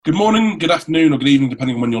Good morning, good afternoon, or good evening,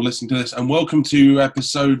 depending on when you're listening to this, and welcome to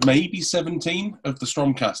episode maybe 17 of the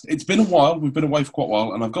Stromcast. It's been a while, we've been away for quite a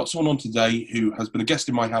while, and I've got someone on today who has been a guest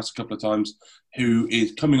in my house a couple of times, who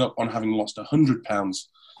is coming up on having lost £100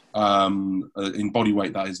 in body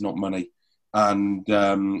weight. That is not money. And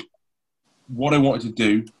what I wanted to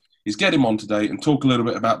do is get him on today and talk a little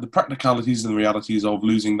bit about the practicalities and the realities of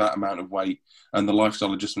losing that amount of weight and the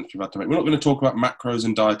lifestyle adjustments you've had to make. We're not going to talk about macros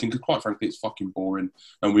and dieting because, quite frankly, it's fucking boring,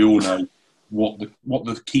 and we all know what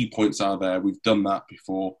the key points are there. We've done that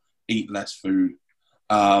before. Eat less food.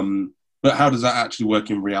 But how does that actually work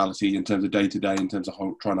in reality in terms of day-to-day, in terms of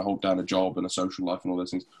trying to hold down a job and a social life and all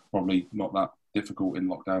those things? Probably not that difficult in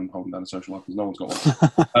lockdown, holding down a social life, because no one's got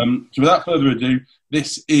one. So without further ado,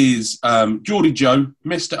 this is Geordie Joe,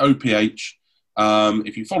 Mr OPH.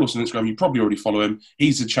 If you follow us on Instagram, you probably already follow him.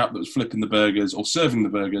 He's the chap that was flipping the burgers or serving the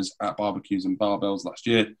burgers at barbecues and barbells last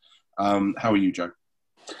year. How are you, Joe?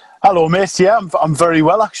 Hello, mate. Yeah, I'm very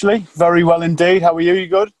well, actually. Very well indeed. How are you? You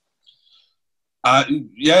good?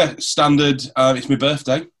 Yeah, standard. It's my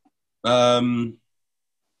birthday. And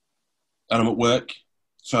I'm at work,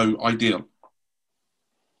 so ideal.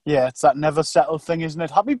 Yeah, it's that never settled thing, isn't it?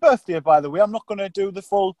 Happy birthday, by the way. I'm not going to do the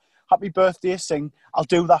full happy birthday sing. I'll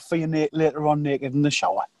do that for you later on, naked in the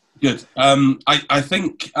shower. Good. I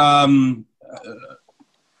think for me,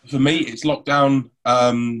 it's lockdown.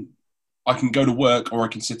 I can go to work or I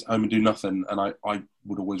can sit at home and do nothing, and I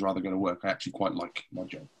would always rather go to work. I actually quite like my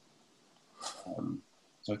job.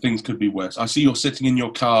 So things could be worse. I see you're sitting in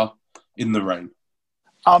your car in the rain.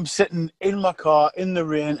 I'm sitting in my car in the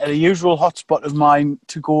rain at a usual hotspot of mine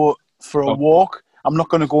to go for a walk. I'm not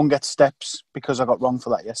going to go and get steps because I got wrong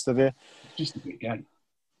for that yesterday. Just a bit gay.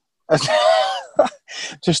 I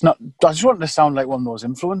just wanted to sound like one of those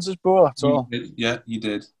influencers, bro. That's all. Yeah, you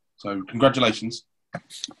did. So congratulations.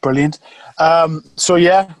 Brilliant. So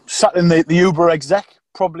yeah, sat in the Uber exec.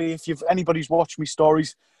 Probably if anybody's watched me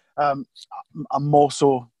stories, I'm more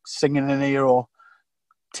so singing in here or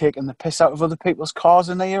taking the piss out of other people's cars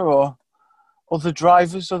in here or other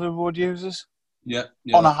drivers, other road users. Yeah.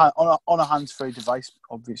 On a hands-free device,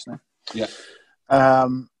 obviously. Yeah.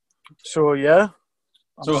 So yeah,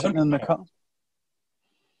 I'm sitting in the car.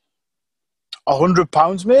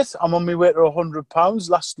 £100, mate. I'm on my way to £100.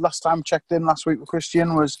 Last time checked in last week with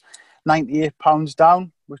Christian was £98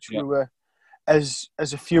 down, which we were, as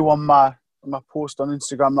a few on my post on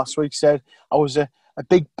Instagram last week said, I was a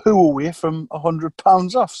big poo away from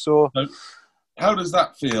 £100 off. So how does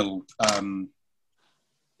that feel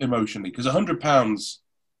emotionally? Because £100,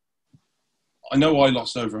 I know I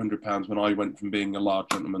lost over £100 when I went from being a large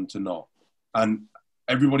gentleman to not, and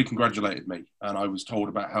everybody congratulated me, and I was told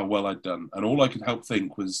about how well I'd done, and all I could help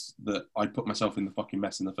think was that I put myself in the fucking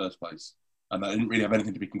mess in the first place, and I didn't really have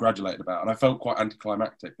anything to be congratulated about, and I felt quite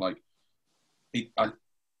anticlimactic. Like,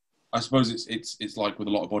 I suppose it's like with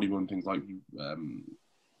a lot of bodybuilding things, like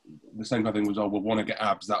the same kind of thing was, oh, well, want to get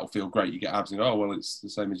abs, that'll feel great. You get abs and you go, oh, well, it's the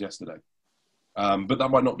same as yesterday. But that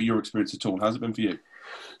might not be your experience at all. How's it been for you?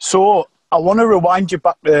 So I want to rewind you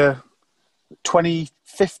back to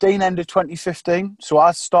 2015, end of 2015. So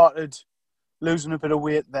I started losing a bit of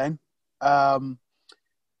weight then.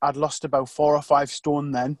 I'd lost about 4 or 5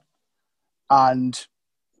 stone then, and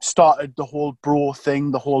started the whole bro thing,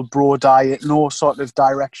 the whole bro diet, no sort of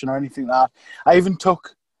direction or anything like that. I even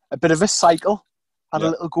took a bit of a cycle, had a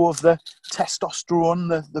little go of the testosterone,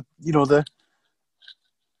 the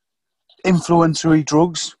influencery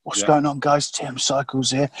drugs. What's going on, guys? Tim Cycles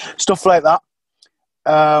here. Stuff like that.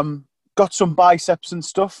 Got some biceps and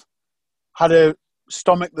stuff. Had a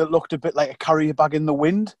stomach that looked a bit like a carrier bag in the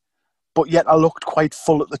wind, but yet I looked quite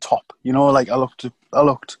full at the top. You know, like I looked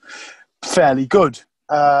fairly good.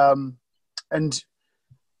 And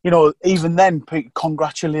you know, even then,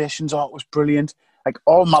 congratulations! Oh, it was brilliant. Like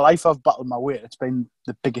all my life, I've battled my weight. It's been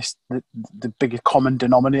the biggest common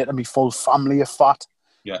denominator. My full family are fat.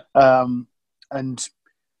 Yeah. And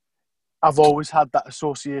I've always had that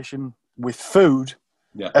association with food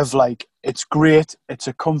of like, it's great, it's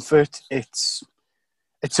a comfort, it's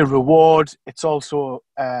a reward. It's also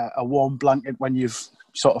a warm blanket when you've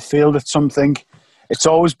sort of failed at something. It's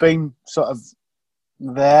always been sort of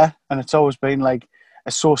there, and it's always been like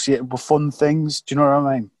associated with fun things. Do you know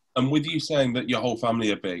what I mean? And with you saying that your whole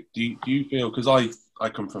family are big, do you feel, because I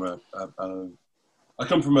come from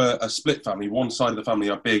a split family. One side of the family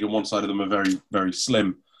are big, and one side of them are very, very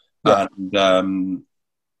slim. Yeah. And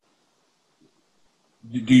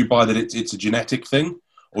do you buy that it's a genetic thing,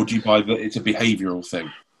 or do you buy that it's a behavioural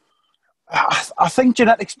thing? I think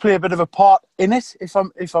genetics play a bit of a part in it, if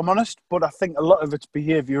I'm honest. But I think a lot of it's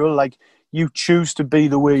behavioural. Like, you choose to be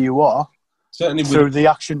the way you are, certainly through the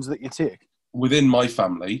actions that you take. Within my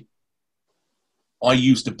family, I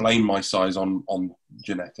used to blame my size on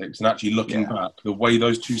genetics, and actually looking back, the way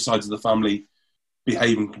those two sides of the family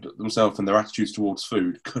behave and conduct themselves and their attitudes towards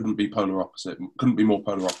food couldn't be more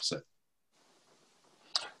polar opposite.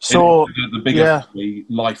 So the bigger family,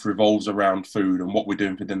 life revolves around food and what we're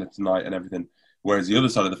doing for dinner tonight and everything. Whereas the other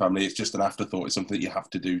side of the family, it's just an afterthought. It's something that you have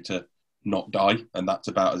to do to not die, and that's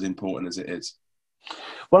about as important as it is.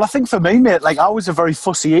 Well, I think for me, mate, like I was a very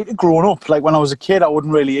fussy eater growing up. Like when I was a kid, I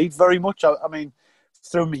wouldn't really eat very much. I mean,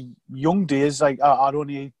 through my young days, like I'd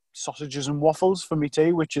only eat sausages and waffles for me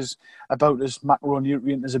tea, which is about as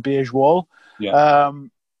macronutrient as a beige wall. Yeah.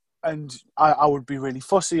 And I would be really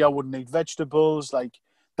fussy. I wouldn't eat vegetables. Like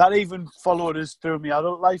that even followed us through my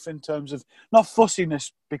adult life in terms of not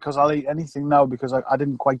fussiness, because I'll eat anything now because I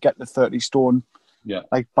didn't quite get to 30 stone. Yeah.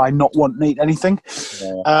 Like by not wanting to eat anything.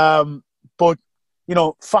 Yeah. But you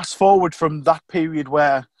know, fast forward from that period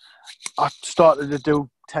where I started to do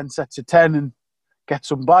 10 sets of 10 and get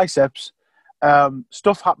some biceps,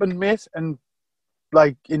 stuff happened, mate. And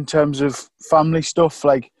like in terms of family stuff,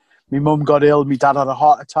 like my mum got ill, my dad had a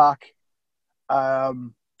heart attack.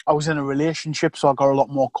 I was in a relationship, so I got a lot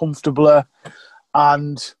more comfortable.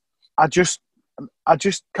 And I just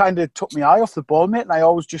kind of took my eye off the ball, mate. And I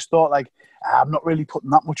always just thought, like, I'm not really putting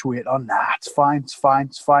that much weight on. Nah, it's fine.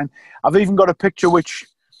 I've even got a picture, which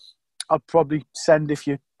I'll probably send if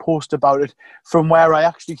you post about it, from where I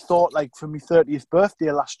actually thought, like, for my 30th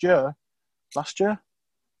birthday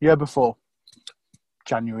year before,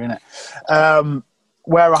 January, innit?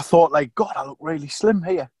 Where I thought, like, God, I look really slim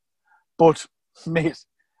here. But, mate,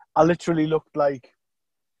 I literally looked like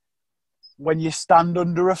when you stand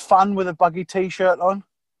under a fan with a baggy T-shirt on.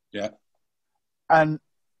 Yeah. And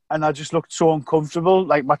I just looked so uncomfortable.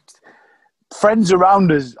 Like my friends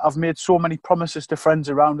around us, I've made so many promises to friends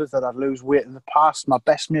around us that I'd lose weight in the past. My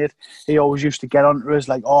best mate, he always used to get onto us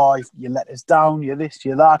like, oh, if you let us down, you're this,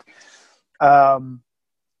 you're that.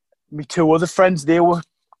 Me two other friends, they were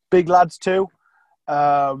big lads too.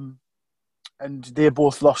 And they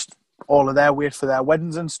both lost all of their weight for their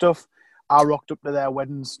weddings and stuff. I rocked up to their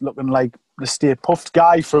weddings looking like the Stay Puft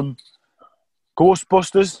guy from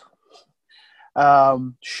Ghostbusters.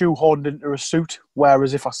 Shoehorned into a suit,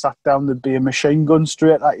 whereas if I sat down, there'd be a machine gun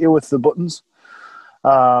straight at you with the buttons.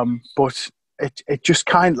 But it just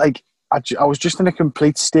kind of like I was just in a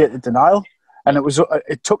complete state of denial, and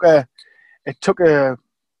it took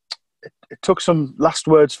some last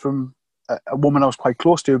words from a woman I was quite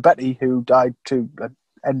close to, Betty, who died to the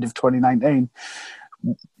end of 2019.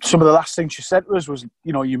 Some of the last things she said to us was,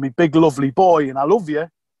 you know, you're my big lovely boy, and I love you,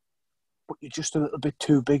 but you're just a little bit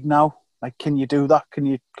too big now. Like, can you do that? Can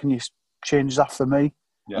you change that for me?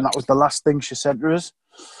 Yeah. And that was the last thing she said to us.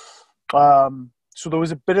 So there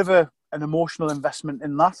was a bit of an emotional investment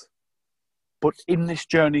in that. But in this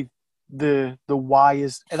journey, the why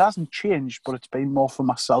it hasn't changed, but it's been more for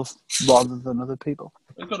myself rather than other people.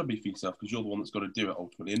 It's got to be for yourself, because you're the one that's got to do it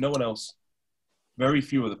ultimately. And no one else, very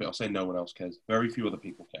few other people, I'll say no one else cares. Very few other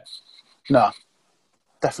people care. No,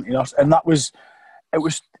 definitely not. And I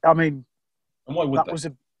mean, and why would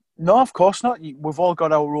they? No, of course not. We've all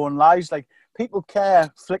got our own lives. Like, people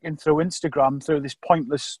care flicking through Instagram, through this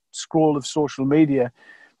pointless scroll of social media,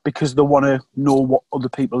 because they want to know what other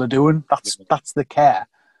people are doing. That's the care.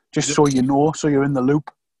 Just so you know, so you're in the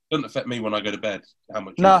loop. It doesn't affect me when I go to bed, how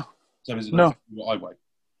much no. Same as it doesn't affect what I weigh.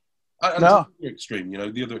 And no. The other extreme, you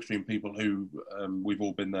know, the other extreme people who we've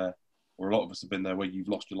all been there, or a lot of us have been there, where you've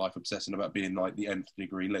lost your life obsessing about being like the nth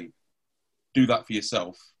degree lean. Do that for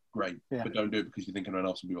yourself. Great, but don't do it because you think anyone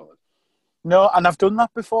else will be bothered. No, and I've done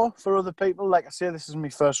that before for other people. Like I say, this is my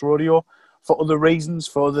first rodeo for other reasons,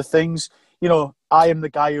 for other things. You know, I am the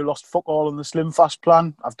guy who lost fuck all on the Slim Fast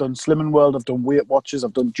plan. I've done Slimming World, I've done Weight Watchers,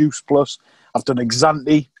 I've done Juice Plus, I've done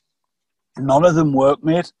Exanti. None of them work,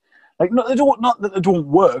 mate. Like, no, not that they don't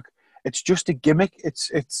work. It's just a gimmick.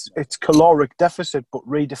 It's caloric deficit, but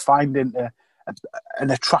redefined into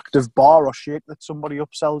an attractive bar or shake that somebody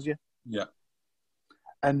upsells you. Yeah.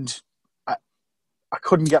 And I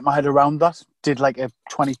couldn't get my head around that. Did like a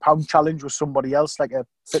 £20 challenge with somebody else, like a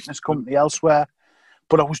fitness company elsewhere.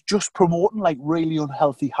 But I was just promoting like really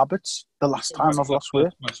unhealthy habits the last time I've lost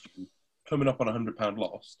weight. Coming up on £100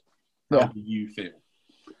 lost, how do you feel?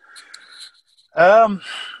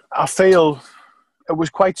 I feel it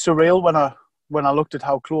was quite surreal when I looked at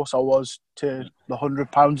how close I was to the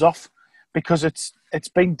 £100 off, because it's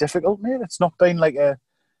been difficult, mate. It's not been like a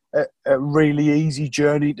really easy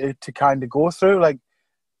journey to kind of go through. Like,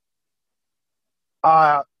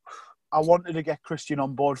 I wanted to get Christian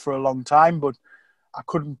on board for a long time, but I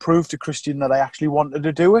couldn't prove to Christian that I actually wanted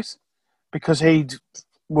to do it. because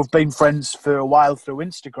we've been friends for a while through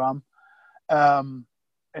Instagram, and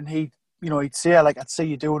he'd say, like, I'd see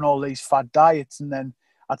you doing all these fad diets, and then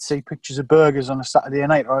I'd see pictures of burgers on a Saturday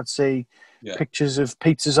night, or I'd see pictures of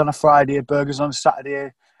pizzas on a Friday, burgers on a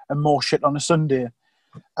Saturday, and more shit on a Sunday.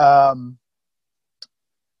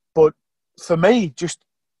 But for me, just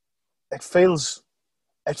it feels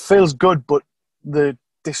good, but the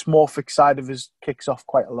dysmorphic side of us kicks off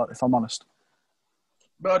quite a lot, if I'm honest.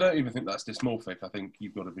 But I don't even think that's dysmorphic. I think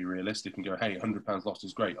you've got to be realistic and go, hey, £100 lost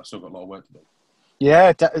is great. I've still got a lot of work to do.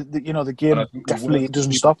 Yeah, the game definitely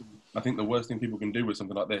doesn't stop. I think the worst thing people can do with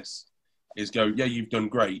something like this is go, yeah, you've done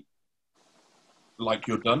great. Like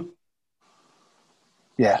you're done.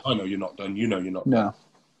 Yeah. I know you're not done. You know you're not done.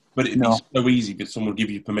 But it'd be so easy if someone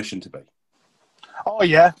give you permission to be. Oh,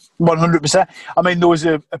 yeah, 100%. I mean, there was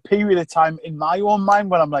a period of time in my own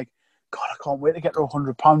mind when I'm like, God, I can't wait to get to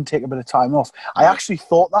 £100, take a bit of time off. I actually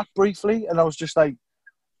thought that briefly, and I was just like,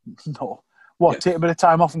 no. What, take a bit of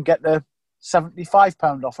time off and get the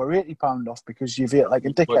 £75 off or £80 off because you've ate like a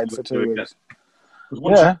dickhead for 2 weeks? Because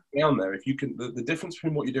once you get down there, if you can, the difference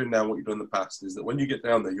between what you're doing now and what you've done in the past is that when you get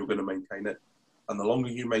down there, you're going to maintain it. And the longer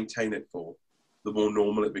you maintain it for, the more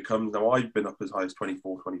normal it becomes. Now, I've been up as high as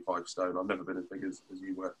 24, 25 stone. I've never been as big as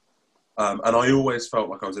you were. And I always felt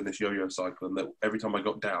like I was in this yo-yo cycle and that every time I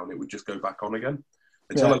got down, it would just go back on again.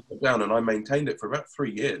 Until I got down, and I maintained it for about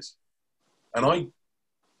 3 years. And I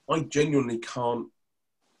genuinely can't,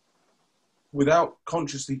 without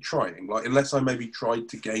consciously trying, like unless I maybe tried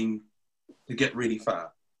to get really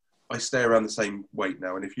fat, I stay around the same weight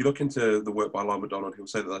now. And if you look into the work by Lyle McDonald, he'll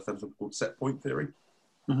say that that's something called set point theory.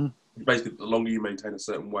 Mm-hmm. Basically, the longer you maintain a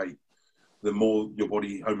certain weight, the more your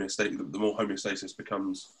body homeostasis, the more homeostasis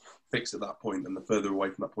becomes fixed at that point, and the further away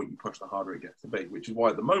from that point you push, the harder it gets to be. Which is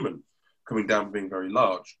why at the moment, coming down and being very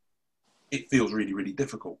large, it feels really, really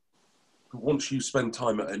difficult. But once you spend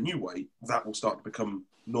time at a new weight, that will start to become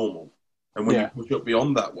normal. And when you push up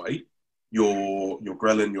beyond that weight, your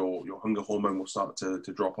ghrelin, your hunger hormone will start to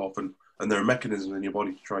drop off, and there are mechanisms in your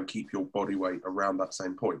body to try and keep your body weight around that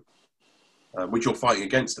same point, which you're fighting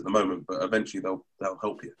against at the moment, but eventually they'll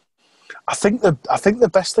help you. I think the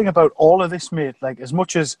best thing about all of this, mate, like as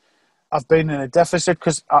much as I've been in a deficit,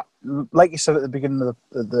 because like you said at the beginning of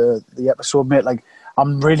the episode, mate, like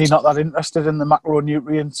I'm really not that interested in the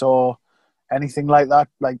macronutrients or anything like that.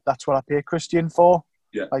 Like that's what I pay Christian for.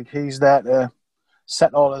 Yeah. Like he's there to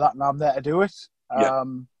set all of that, and I'm there to do it. Yeah.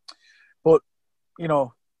 But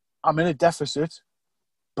I'm in a deficit,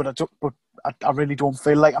 but I really don't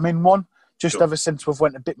feel like I'm in one. Just ever since we've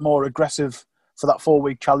went a bit more aggressive for that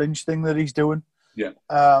 4-week challenge thing that he's doing. Yeah.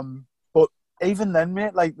 But even then,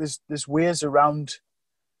 mate, like there's ways around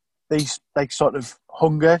these like sort of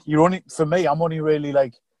hunger. I'm only really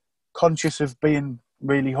like conscious of being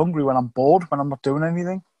really hungry when I'm bored, when I'm not doing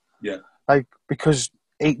anything. Yeah. Like because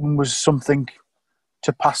eating was something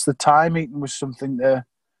to pass the time. Eating was something to,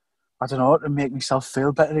 I don't know, to make myself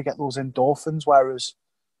feel better, to get those endorphins. Whereas,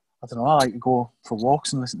 I don't know, I like to go for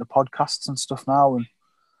walks and listen to podcasts and stuff now, and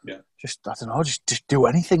just do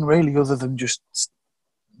anything really other than just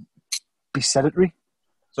be sedentary.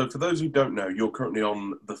 So for those who don't know, you're currently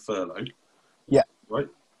on the furlough. Yeah. Right?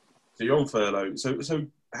 So you're on furlough. So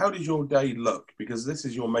how does your day look? Because this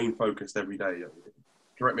is your main focus every day.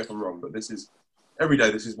 Correct me if I'm wrong, but every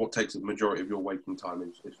day this is what takes up the majority of your waking time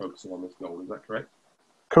is focusing on this goal. Is that correct?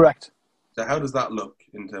 Correct. So how does that look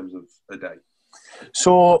in terms of a day?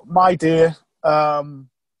 So my day, I'll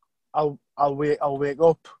wake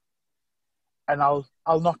up, and I'll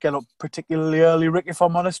not get up particularly early, Rick, if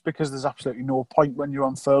I'm honest, because there's absolutely no point when you're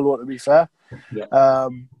on furlough, to be fair. Yeah.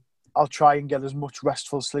 I'll try and get as much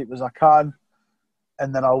restful sleep as I can,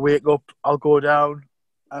 and then I'll wake up, I'll go down,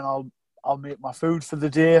 and I'll make my food for the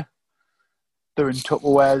day. They're in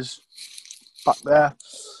Tupperwares back there.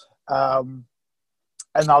 And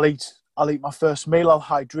I'll eat my first meal, I'll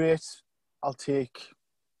hydrate, I'll take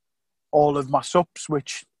all of my sups,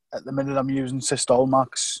 which at the minute I'm using Systol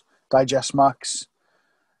Max, Digest Max,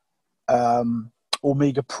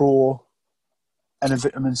 Omega Pro, and a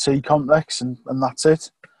vitamin C complex, and that's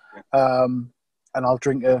it. And I'll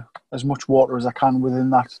drink as much water as I can within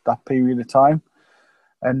that period of time.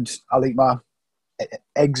 And I'll eat my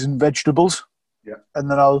eggs and vegetables. Yeah. And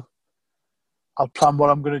then I'll plan what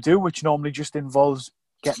I'm going to do, which normally just involves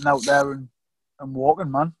getting out there and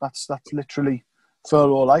walking, man. That's literally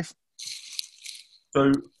furlough life.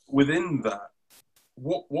 So within that,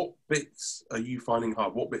 what bits are you finding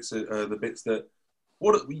hard? What bits are the bits that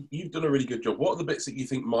you've done a really good job? What are the bits that you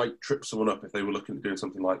think might trip someone up if they were looking at doing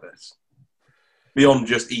something like this? Beyond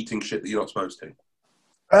just eating shit that you're not supposed to.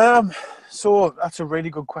 So that's a really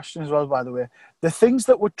good question as well, by the way. The things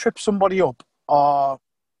that would trip somebody up are,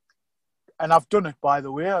 and I've done it, by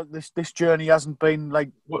the way. This journey hasn't been like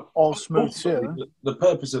all smooth sailing. The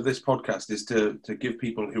purpose of this podcast is to give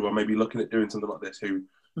people who are maybe looking at doing something like this, who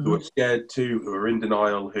are scared to, who are in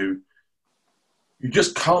denial, who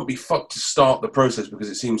just can't be fucked to start the process because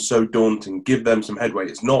it seems so daunting. Give them some headway.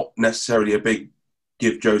 It's not necessarily a big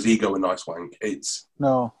give Joe's ego a nice wank. It's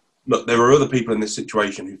no. Look, there are other people in this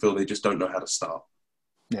situation who feel they just don't know how to start.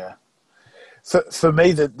 Yeah. For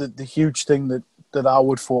me, the huge thing that I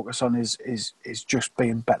would focus on is just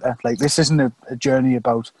being better. Like, this isn't a journey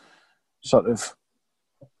about sort of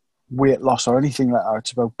weight loss or anything like that.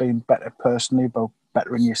 It's about being better personally, about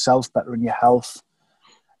bettering yourself, bettering your health,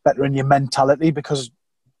 bettering your mentality, because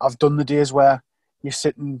I've done the days where you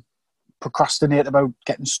sit and procrastinate about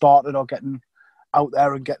getting started or getting out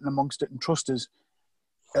there and getting amongst it, and trust us,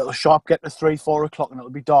 it'll sharp get to 3-4 o'clock and it'll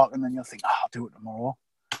be dark, and then you'll think, I'll do it tomorrow.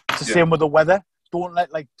 It's the same with the weather. Don't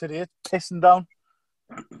let, like today, pissing down.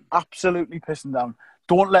 Absolutely pissing down.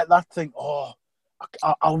 Don't let that think,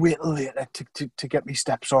 I'll wait till later to get me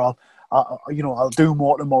steps, or I'll do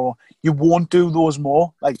more tomorrow. You won't do those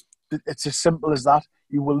more. Like, it's as simple as that.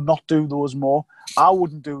 You will not do those more. I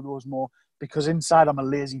wouldn't do those more, because inside I'm a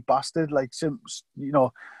lazy bastard. Like,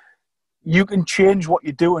 you can change what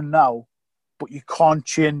you're doing now, but you can't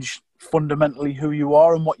change fundamentally who you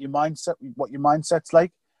are and what your mindset's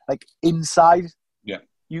like. Like, inside,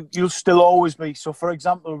 you'll still always be. So, for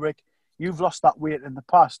example, Rick, you've lost that weight in the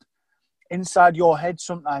past. Inside your head,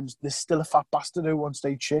 sometimes there's still a fat bastard who wants to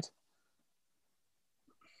eat shit.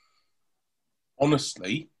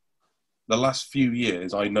 Honestly, the last few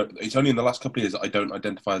years, I know it's only in the last couple of years that I don't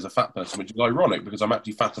identify as a fat person, which is ironic because I'm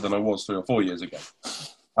actually fatter than I was 3 or 4 years ago.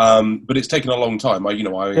 But it's taken a long time. I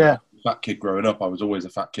was a fat kid growing up. I was always a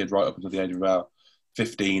fat kid right up until the age of about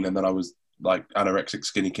 15, and then I was like anorexic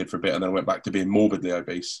skinny kid for a bit, and then I went back to being morbidly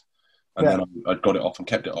obese, and then I'd got it off and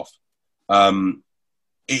kept it off.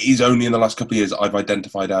 It is only in the last couple of years that I've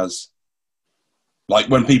identified as, like,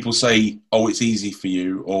 when people say, "Oh, it's easy for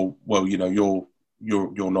you," or "Well,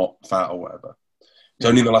 you're not fat," or whatever. It's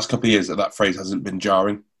only in the last couple of years that phrase hasn't been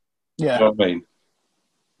jarring. Yeah. You know what I mean?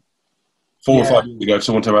 4 or 5 years ago, if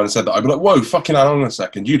someone turned around and said that, I'd be like, "Whoa, fucking hang on a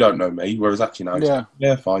second, you don't know me." Whereas actually now, it's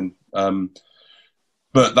like, fine.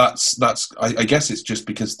 But I guess it's just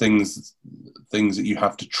because things that you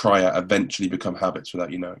have to try out eventually become habits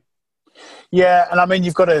without you knowing. Yeah, and I mean,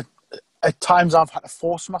 you've got to. At times, I've had to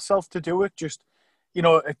force myself to do it. Just,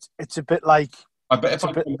 it's a bit like. I bet if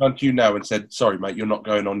I came down to you now and said, "Sorry, mate, you're not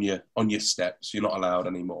going on your steps. You're not allowed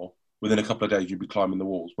anymore." Within a couple of days, you'd be climbing the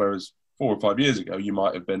walls. Whereas 4 or 5 years ago, you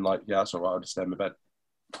might have been like, "Yeah, that's all right. I'll just stay in my bed."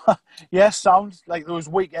 Yeah, sounds like there was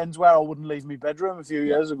weekends where I wouldn't leave my bedroom a few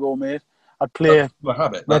years ago, mate. I'd play a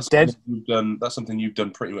habit. Red Dead. That's something you've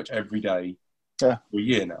done pretty much every day for a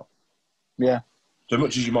year now. Yeah. So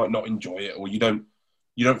much as you might not enjoy it, or you don't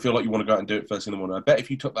feel like you want to go out and do it first thing in the morning, I bet if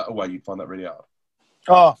you took that away, you'd find that really hard.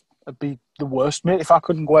 Oh, it'd be the worst, mate. If I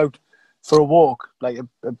couldn't go out for a walk, like,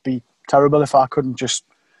 it'd be terrible if I couldn't just,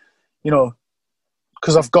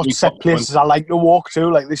 because I've got set places I like to walk to,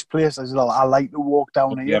 like this place. I like to walk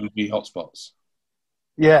down here. The MG hotspots.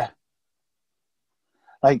 Yeah.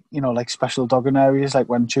 Like, like special dogging areas, like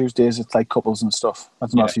when Tuesdays it's like couples and stuff. I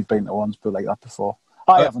don't know if you've been to ones, but like that before.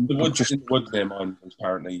 I haven't. The woods near mine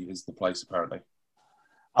apparently is the place, apparently.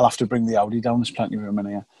 I'll have to bring the Audi down. There's plenty of room in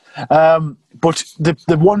here. But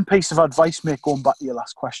the one piece of advice, mate, going back to your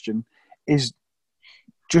last question, is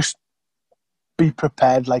just be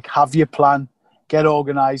prepared. Like, have your plan, get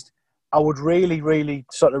organised. I would really, really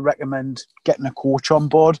sort of recommend getting a coach on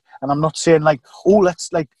board. And I'm not saying like, let's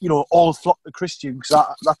all flock to Christian,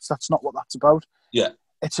 because that's not what that's about. Yeah.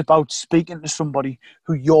 It's about speaking to somebody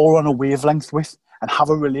who you're on a wavelength with and have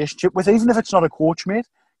a relationship with, even if it's not a coach, mate.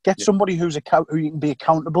 Get somebody who you can be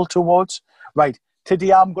accountable towards. Right,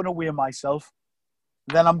 today I'm going to weigh myself.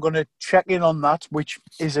 Then I'm going to check in on that, which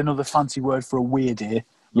is another fancy word for a weigh day,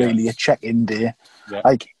 really, a check-in day. Yeah.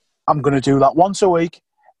 Like, I'm going to do that once a week.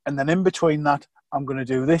 And then in between that, I'm going to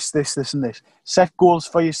do this, and this. Set goals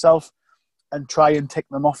for yourself and try and tick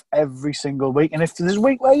them off every single week. And if there's a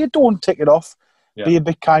week where you don't tick it off, be a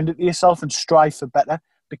bit kinder to yourself and strive for better,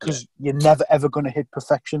 because you're never, ever going to hit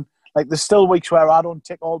perfection. Like, there's still weeks where I don't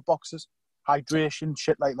tick all boxes. Hydration,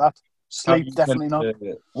 shit like that. Sleep, definitely not.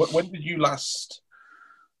 When did you last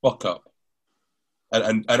fuck up?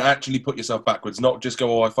 And actually put yourself backwards, not just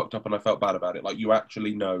go, I fucked up and I felt bad about it. Like, you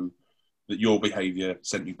actually know that your behaviour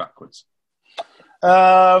sent you backwards.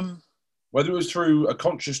 Whether it was through a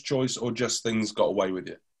conscious choice or just things got away with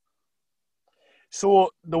you.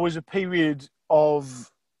 So there was a period of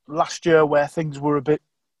last year where things were a bit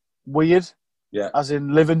weird, as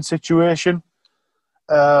in living situation.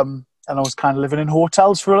 And I was kind of living in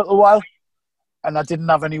hotels for a little while, and I didn't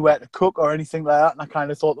have anywhere to cook or anything like that, and I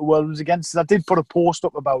kind of thought the world was against it. I did put a post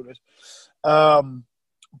up about it,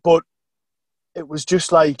 but it was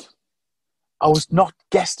just like, I was not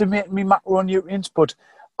guesstimating me macronutrients, but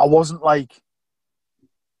I wasn't like,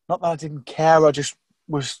 not that I didn't care, I just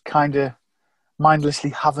was kind of mindlessly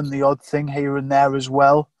having the odd thing here and there as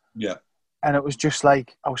well. Yeah. And it was just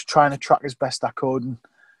like, I was trying to track as best I could, and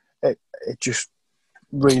it just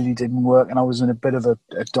really didn't work, and I was in a bit of a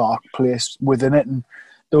dark place within it. And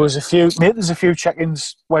there's a few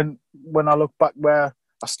check-ins when I look back where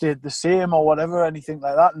I stayed the same or whatever, anything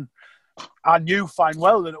like that, and I knew fine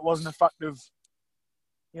well that it wasn't a fact of,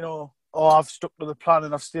 I've stuck to the plan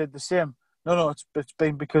and I've stayed the same. No, it's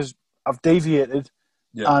been because I've deviated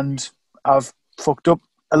and I've fucked up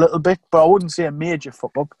a little bit, but I wouldn't say a major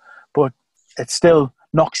fuck up, but it still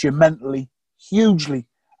knocks you mentally hugely,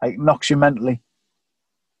 knocks you mentally.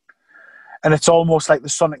 And it's almost like the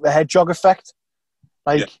Sonic the Hedgehog effect.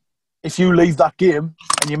 If you leave that game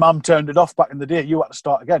and your mum turned it off back in the day, you had to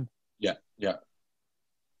start again. Yeah.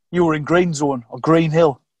 You were in Green Zone or Green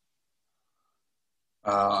Hill.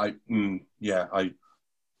 I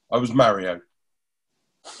was Mario.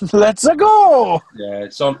 Let's go. Yeah,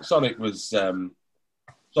 Sonic was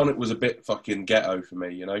a bit fucking ghetto for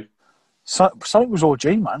me, Sonic was OG,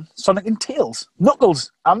 man. Sonic and Tails,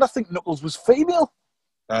 Knuckles, and I think Knuckles was female.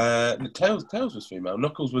 Tails was female.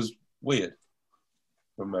 Knuckles was weird.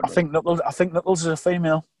 I think Knuckles is a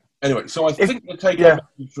female. Anyway, so I think the take-home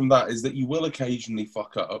from that is that you will occasionally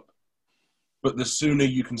fuck up, but the sooner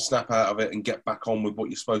you can snap out of it and get back on with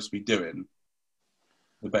what you're supposed to be doing,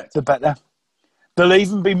 the better. The better. There'll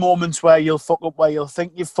even be moments where you'll fuck up, where you'll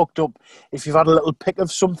think you've fucked up if you've had a little pick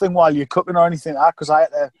of something while you're cooking or anything like that, because I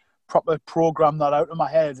had to proper program that out in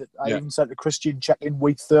my head. I even said to Christian, check in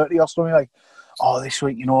week 30 or something, like, this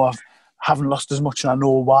week, I haven't lost as much, and I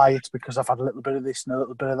know why. It's because I've had a little bit of this and a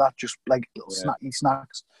little bit of that, just like little snacky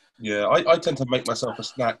snacks. Yeah, I tend to make myself a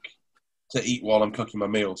snack to eat while I'm cooking my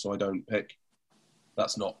meal, so I don't pick.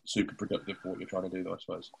 That's not super productive for what you're trying to do, though, I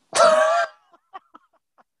suppose.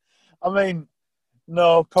 I mean,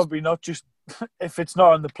 no, probably not. Just if it's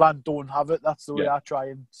not on the plan, don't have it. That's the way I try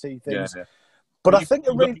and see things. Yeah. But I think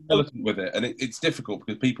you're really militant with it, and it's difficult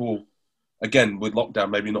because people, again, with lockdown,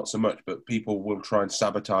 maybe not so much, but people will try and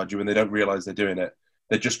sabotage you, and they don't realise they're doing it.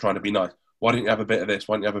 They're just trying to be nice. Why don't you have a bit of this?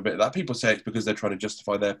 Why don't you have a bit of that? People say it's because they're trying to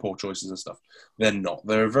justify their poor choices and stuff. They're not.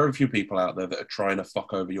 There are very few people out there that are trying to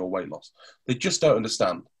fuck over your weight loss. They just don't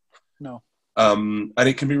understand. No. And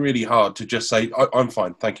it can be really hard to just say, I'm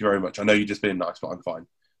fine, thank you very much. I know you're just being nice, but I'm fine.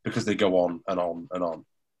 Because they go on and on and on.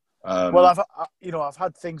 Well, I've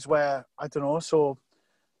had things where, I don't know, so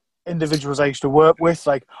individuals I used to work with,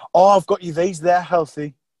 like, I've got you these, they're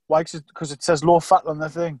healthy. Why? Because it says low fat on their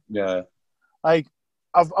thing. Yeah. Like,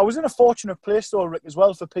 I was in a fortunate place though, Rick, as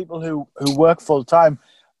well, for people who work full time.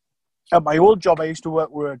 At my old job, I used to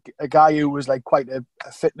work with a guy who was like quite a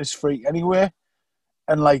fitness freak anyway.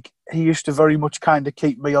 And like, he used to very much kind of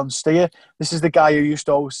keep me on steer. This is the guy who used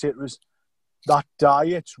to always say it was, that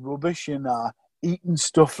diet's rubbish, and eating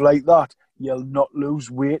stuff like that, you'll not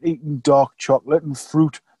lose weight. Eating dark chocolate and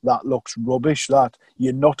fruit, that looks rubbish. That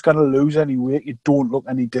you're not going to lose any weight. You don't look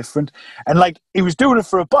any different. And like, he was doing it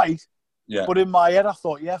for a bite. Yeah. But in my head, I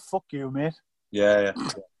thought, fuck you, mate. Yeah.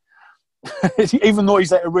 Even though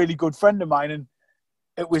he's like a really good friend of mine, and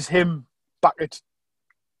it was him back at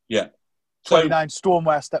 29 stone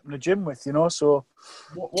where I stepped in the gym with, so...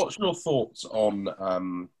 What's your thoughts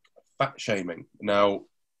on fat shaming? Now,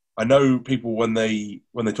 I know people, when they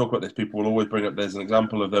talk about this, people will always bring up, there's an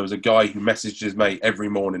example of, there was a guy who messaged his mate every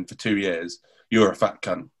morning for 2 years, you're a fat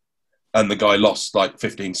cunt. And the guy lost like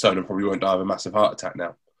 15 stone and probably won't die of a massive heart attack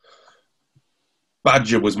now.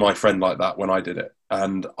 Badger was my friend like that when I did it,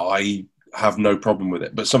 and I have no problem with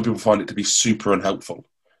it. But some people find it to be super unhelpful.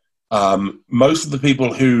 Most of the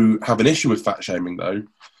people who have an issue with fat shaming, though,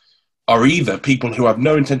 are either people who have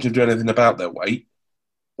no intention of doing anything about their weight,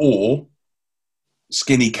 or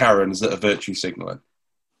skinny Karens that are virtue signalling.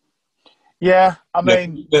 Yeah, I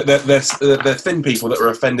mean... They're thin people that are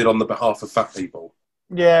offended on the behalf of fat people.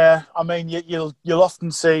 Yeah, I mean, you'll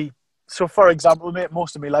often see... So, for example, mate,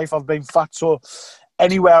 most of my life I've been fat, so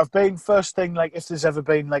anywhere I've been, first thing, like, if there's ever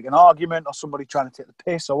been, like, an argument or somebody trying to take the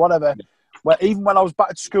piss or whatever, where even when I was back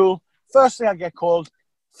at school, first thing I get called,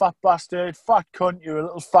 fat bastard, fat cunt, you're a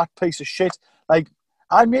little fat piece of shit. Like,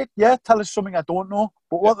 mate, tell us something I don't know.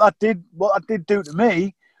 But what that did do to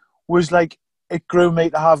me was, like, it grew me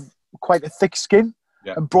to have quite a thick skin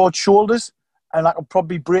and broad shoulders. and I could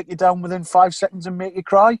probably break you down within 5 seconds and make you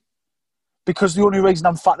cry. Because the only reason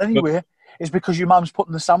I'm fat anyway is because your mum's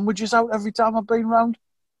putting the sandwiches out every time I've been round.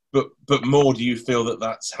 But more, do you feel that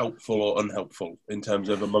that's helpful or unhelpful in terms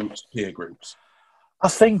of amongst peer groups? I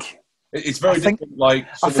think it's very different. Like,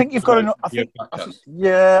 I think you've got to know.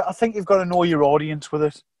 I think you've got to know your audience with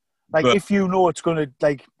it. Like, if you know it's going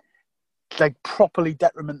to like properly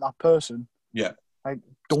detriment that person, like,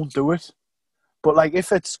 don't do it. But like,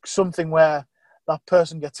 if it's something where that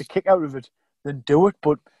person gets a kick out of it, then do it.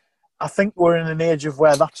 But I think we're in an age of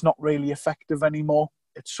where that's not really effective anymore.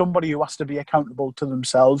 It's somebody who has to be accountable to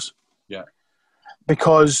themselves. Yeah.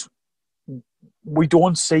 Because we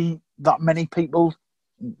don't see that many people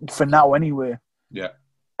for now anyway. Yeah.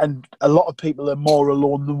 And a lot of people are more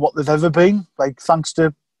alone than what they've ever been, like thanks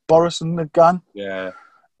to Boris and the gang. Yeah.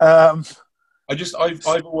 I've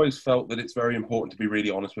always felt that it's very important to be really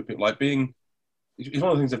honest with people. Like, it's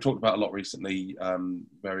one of the things I've talked about a lot recently,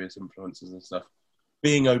 various influencers and stuff.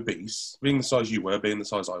 Being obese, being the size you were, being the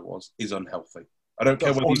size I was, is unhealthy. I don't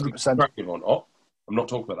care whether you're attractive or not. I'm not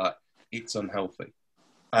talking about that. It's unhealthy.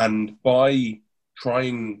 And by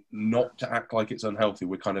trying not to act like it's unhealthy,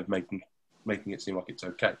 we're kind of making it seem like it's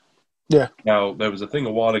okay. Yeah. Now, there was a thing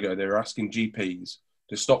a while ago, they were asking GPs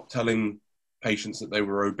to stop telling patients that they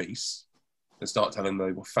were obese and start telling them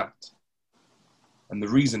they were fat. And the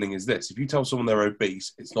reasoning is this: if you tell someone they're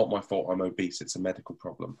obese, it's not my fault I'm obese, it's a medical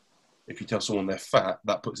problem. If you tell someone they're fat,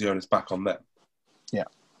 that puts the onus back on them. Yeah.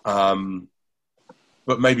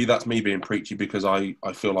 But maybe that's me being preachy because I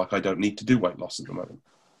feel like I don't need to do weight loss at the moment.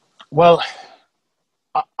 Well,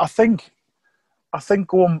 I think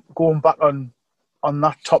going back on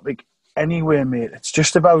that topic anyway, mate, it's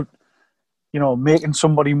just about, making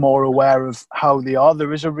somebody more aware of how they are.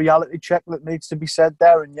 There is a reality check that needs to be said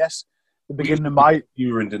there, and yes, the beginning of my...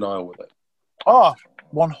 You were in denial with it. Oh,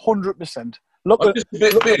 100%. Look, I'm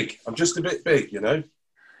just a bit big,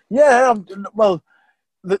 Yeah, well,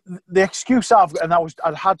 the excuse I've got, and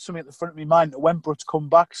I'd had something at the front of my mind that when Brut's come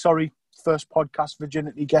back, sorry, first podcast,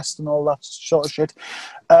 virginity guest and all that sort of shit.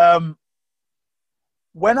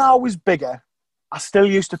 When I was bigger, I still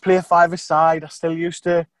used to play five-a-side. I still used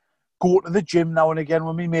to go to the gym now and again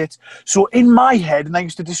with my mates. So in my head, and I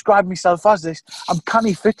used to describe myself as this, I'm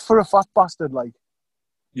canny fit for a fat bastard, like.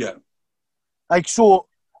 Yeah. Like, so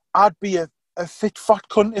I'd be a fit fat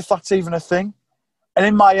cunt if that's even a thing. And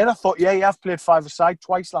in my head, I thought, yeah, I've played five-a-side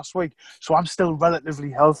twice last week, so I'm still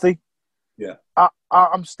relatively healthy. Yeah.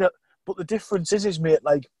 I'm still... But the difference is, mate,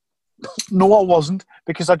 like, no, I wasn't,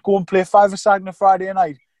 because I'd go and play five-a-side on a Friday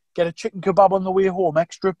night, get a chicken kebab on the way home,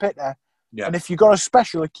 extra pitter, and if you got a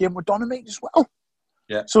special, it came with doner meat as well.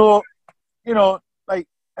 Yeah. So, like,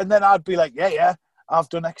 and then I'd be like, yeah, I've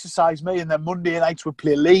done exercise, me, and then Monday nights we'd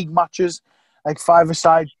play league matches, like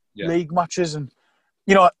five-a-side league matches, and,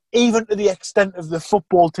 even to the extent of the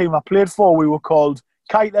football team I played for, we were called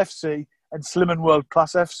Kite FC and Slim and World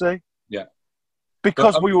Class FC. Yeah.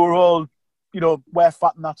 Because we were all, we're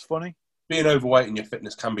fat and that's funny. Being overweight and your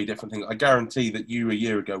fitness can be different things. I guarantee that you a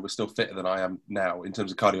year ago were still fitter than I am now in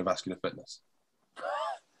terms of cardiovascular fitness.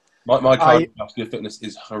 My cardiovascular fitness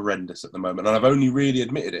is horrendous at the moment, and I've only really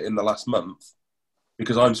admitted it in the last month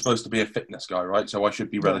because I'm supposed to be a fitness guy, right? So I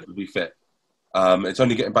should be relatively fit. It's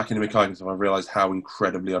only getting back into my cognitive I've realised how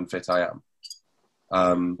incredibly unfit I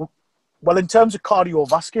am. Well, in terms of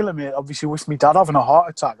cardiovascular, mate, obviously with me dad having a heart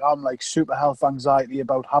attack, I'm like super health anxiety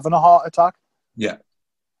about having a heart attack. Yeah.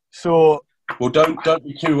 So... Well, don't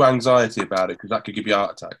be too anxiety about it because that could give you a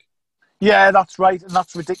heart attack. Yeah, that's right. And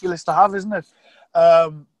that's ridiculous to have, isn't it?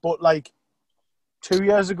 But like 2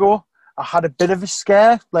 years ago, I had a bit of a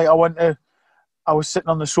scare. Like I was sitting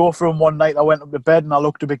on the sofa and one night I went up to bed and I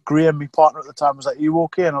looked a bit grey and my partner at the time was like, "Are you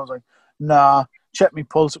okay?" And I was like, "Nah." Checked my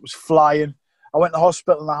pulse, it was flying. I went to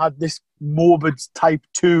hospital and I had this morbid type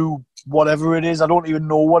 2, whatever it is. I don't even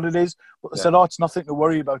know what it is. But they said, "Oh, it's nothing to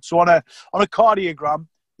worry about." So on a cardiogram,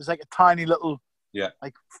 there's like a tiny little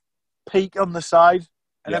like peak on the side.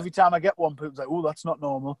 And every time I get one, people's like, "Oh, that's not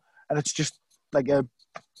normal." And it's just like a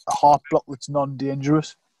heart block that's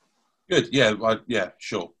non-dangerous. Good. Yeah,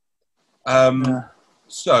 sure.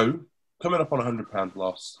 So, coming up on £100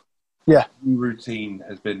 loss, routine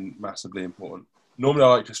has been massively important. Normally, I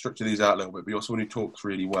like to structure these out a little bit, but you're someone who talks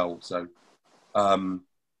really well. So,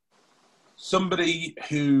 somebody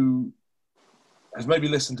who has maybe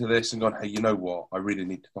listened to this and gone, "Hey, you know what? I really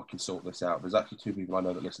need to fucking sort this out." There's actually 2 people I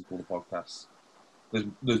know that listen to all the podcasts.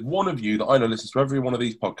 There's one of you that I know listens to every one of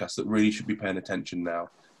these podcasts that really should be paying attention now.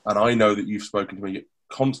 And I know that you've spoken to me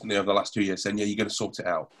constantly over the last 2 years saying, "Yeah, you're going to sort it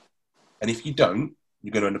out." And if you don't,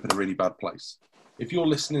 you're going to end up in a really bad place. If you're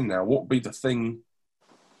listening now, what would be the thing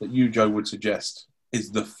that you, Joe, would suggest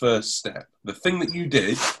is the first step? The thing that you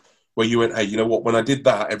did where you went, hey, you know what? When I did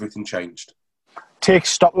that, everything changed. Take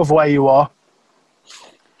stock of where you are.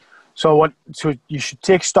 So you should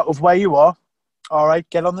take stock of where you are. All right,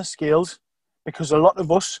 get on the scales, because a lot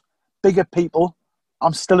of us, bigger people,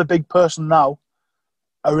 I'm still a big person now,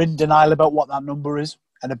 are in denial about what that number is.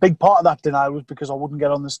 And a big part of that denial was because I wouldn't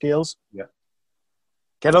get on the scales. Yeah.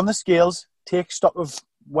 Get on the scales, take stock of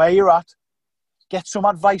where you're at, get some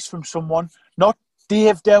advice from someone, not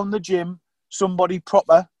Dave down the gym, somebody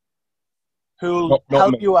proper who'll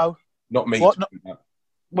help you out. Not me. What?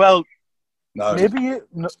 Well, no. Maybe you.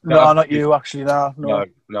 No, not you, actually. No,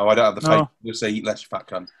 I don't have the faith. Just say eat less, fat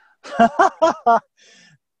cunt.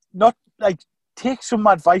 Not like take some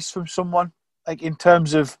advice from someone, like in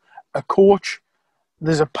terms of a coach.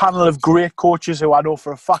 There's a panel of great coaches who I know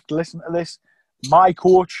for a fact listen to this. My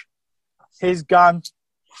coach, his gang,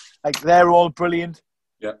 like they're all brilliant.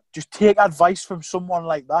 Yeah. Just take advice from someone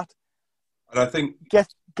like that. And I think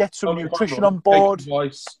get some nutrition on board. Take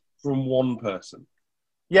advice from one person.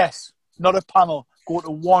 Yes, not a panel. Go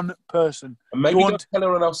to one person. And maybe don't tell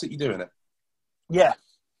everyone else that you're doing it. Yeah.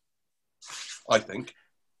 I think.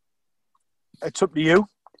 It's up to you.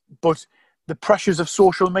 But the pressures of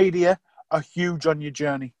social media are huge on your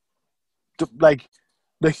journey. Like,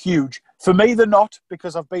 they're huge. For me, they're not,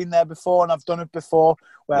 because I've been there before and I've done it before,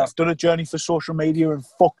 where I've done a journey for social media and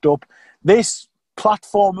fucked up. This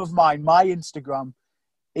platform of mine, my Instagram,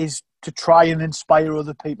 is to try and inspire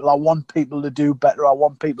other people. I want people to do better. I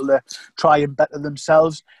want people to try and better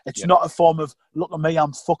themselves. It's not a form of, look at me,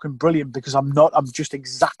 I'm fucking brilliant, because I'm not. I'm just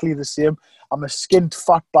exactly the same. I'm a skint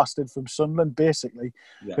fat bastard from Sunderland, basically,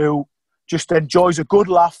 who just enjoys a good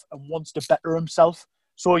laugh and wants to better himself.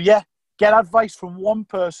 So, get advice from one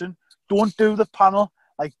person. Don't do the panel.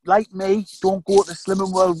 Like me, don't go to Slim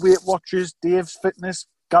and World Weight Watchers, Dave's Fitness,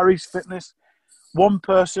 Gary's Fitness. One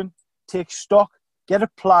person, take stock, get a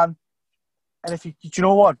plan. And do you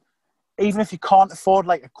know what? Even if you can't afford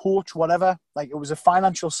like a coach, whatever, like it was a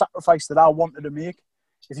financial sacrifice that I wanted to make.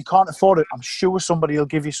 If you can't afford it, I'm sure somebody will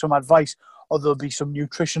give you some advice, or there'll be some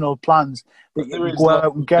nutritional plans that you can go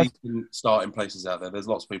out and get. Starting places out there. There's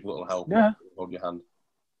lots of people that will help. Yeah. Hold your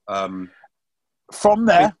hand. From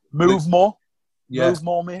there, move more. Yeah. Move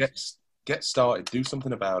more, mate. Get started. Do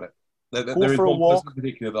something about it. There is for a one walk. person in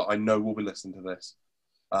particular that I know will be listening to this.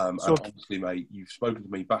 And honestly, mate, you've spoken to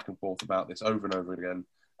me back and forth about this over and over again,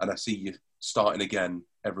 and I see you starting again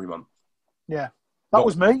every month. Yeah, that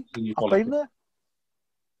was me. I've been there.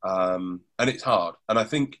 And it's hard. And I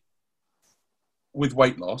think with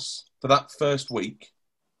weight loss, for that first week,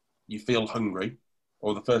 you feel hungry,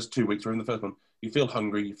 or the first 2 weeks, or in the first one, you feel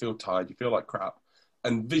hungry, you feel tired, you feel like crap,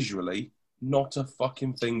 and visually, not a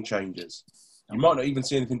fucking thing changes. You might not even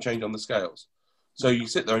see anything change on the scales. So you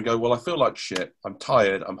sit there and go, well, I feel like shit. I'm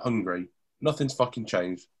tired. I'm hungry. Nothing's fucking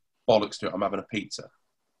changed. Bollocks to it. I'm having a pizza.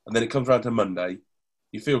 And then it comes around to Monday.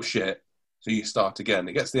 You feel shit. So you start again.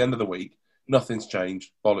 It gets to the end of the week. Nothing's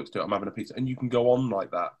changed. Bollocks to it. I'm having a pizza. And you can go on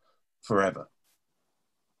like that forever.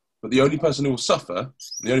 But the only person who will suffer,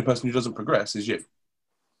 the only person who doesn't progress is you.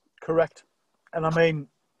 Correct. And I mean,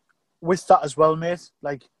 with that as well, mate,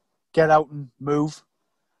 like, get out and move.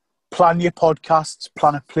 Plan your podcasts.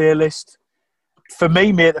 Plan a playlist. For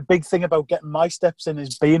me, mate, a big thing about getting my steps in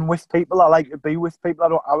is being with people. I like to be with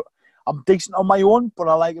people. I'm decent on my own, but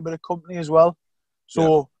I like a bit of company as well.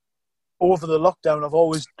 So over the lockdown, I've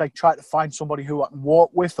always tried to find somebody who I can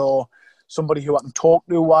walk with, or somebody who I can talk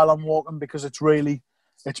to while I'm walking, because it's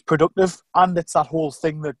productive. And it's that whole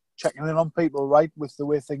thing that checking in on people, right, with the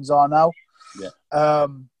way things are now. Yeah.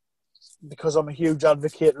 Because I'm a huge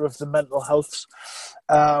advocate of the mental health.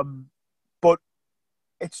 But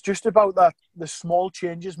it's just about that. The small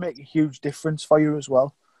changes make a huge difference for you as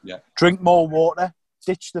well. Yeah. Drink more water.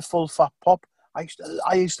 Ditch the full fat pop. I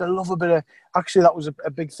used to love a bit of. Actually, that was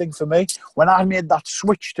a big thing for me when I made that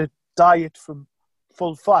switch to diet from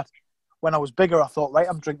full fat. When I was bigger, I thought, right,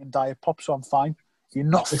 I'm drinking diet pop, so I'm fine. You're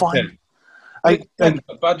not fine.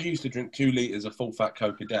 Badger used to drink 2 litres of full fat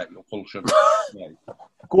Coke a day, or full sugar.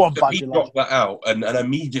 Go on, so Badger. He dropped that out and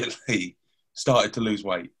immediately started to lose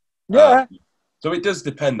weight. Yeah. So it does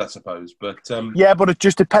depend, I suppose. But yeah, but it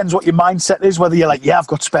just depends what your mindset is. Whether you're like, I've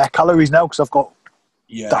got spare calories now because I've got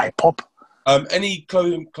diet pop. Any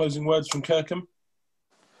closing words from Kirkham?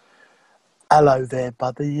 Hello there,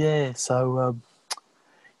 buddy. Yeah. So,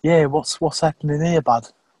 what's happening here, bud?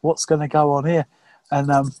 What's going to go on here?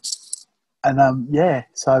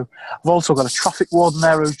 So I've also got a traffic warden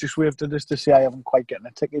there who's just waved at us to say I haven't quite getting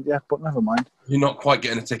a ticket yet, but never mind. You're not quite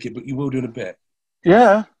getting a ticket, but you will do in a bit.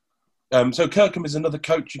 Yeah. So Kirkham is another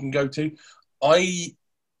coach you can go to. I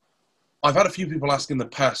I've had a few people ask in the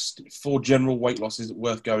past, for general weight loss, is it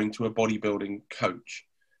worth going to a bodybuilding coach?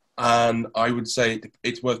 And I would say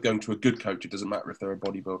it's worth going to a good coach. It doesn't matter if they're a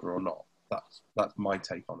bodybuilder or not. That's my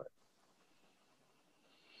take on it.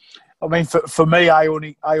 I mean, for me, I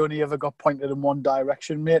only ever got pointed in one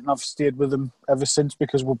direction, mate, and I've stayed with him ever since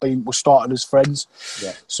because we started as friends.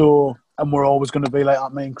 Yeah. So, and we're always going to be like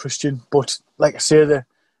that, me and Christian. But like I say,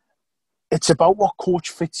 it's about what coach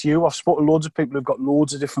fits you. I've spoken to loads of people who've got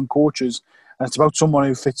loads of different coaches, and it's about someone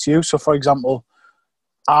who fits you. So, for example,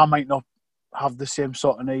 I might not have the same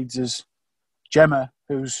sort of needs as Gemma,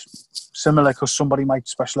 who's similar, because somebody might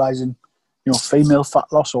specialise in, female fat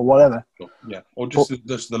loss or whatever. Yeah, or just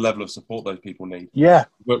the level of support those people need. Yeah.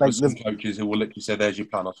 I've worked with some coaches who will literally say, there's your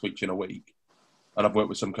plan, I'll speak to you in a week. And I've worked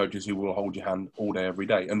with some coaches who will hold your hand all day, every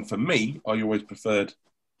day. And for me, I always preferred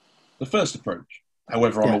the first approach.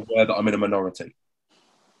 However, I'm aware that I'm in a minority.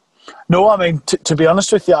 No, I mean, to be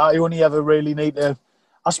honest with you, I only ever really need to...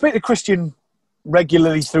 I speak to Christian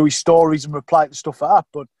regularly through his stories and reply to stuff like that,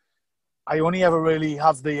 but I only ever really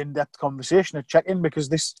have the in-depth conversation at check-in because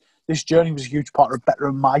this journey was a huge part of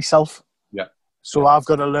bettering myself. Yeah. So I've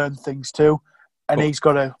got to learn things too. And He's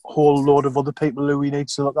got a whole load of other people who he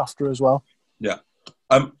needs to look after as well. Yeah.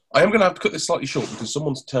 I am going to have to cut this slightly short because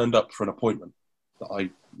someone's turned up for an appointment that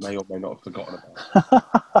I may or may not have forgotten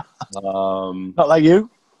about. Not like you.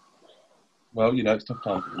 Well, it's tough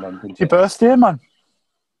times at the moment. It's your birthday, man.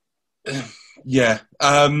 Yeah.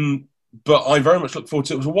 But I very much look forward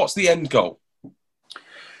to it. So what's the end goal?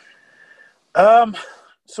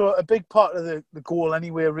 So a big part of the goal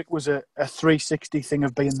anyway, Rick, was a 360 thing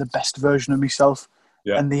of being the best version of myself.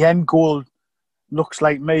 Yeah. And the end goal looks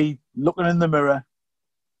like me looking in the mirror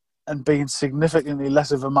and being significantly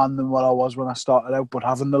less of a man than what I was when I started out, but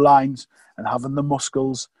having the lines and having the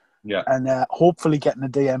muscles. Yeah. And hopefully getting a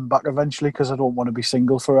DM back eventually, because I don't want to be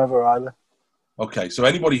single forever either. Okay, so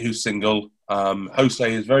anybody who's single,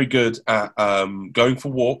 Jose is very good at going for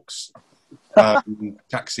walks,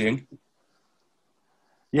 taxiing.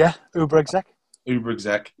 Yeah, Uber exec. It's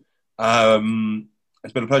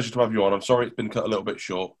been a pleasure to have you on. I'm sorry it's been cut a little bit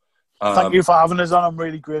short. Thank you for having us on. I'm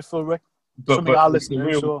really grateful, Rick. But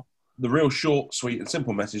the real short, sweet and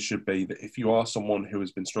simple message should be that if you are someone who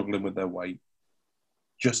has been struggling with their weight,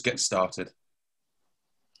 just get started.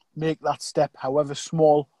 Make that step, however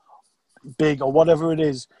small, big or whatever it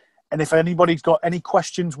is. And if anybody's got any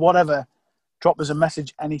questions, whatever, drop us a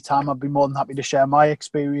message anytime. I'd be more than happy to share my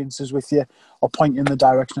experiences with you or point you in the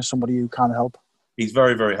direction of somebody who can help. He's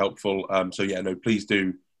very, very helpful. Please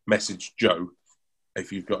do message Joe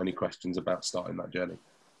if you've got any questions about starting that journey.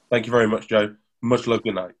 Thank you very much, Joe. Much love.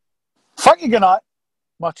 Good night. Thank you. Good night.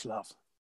 Much love.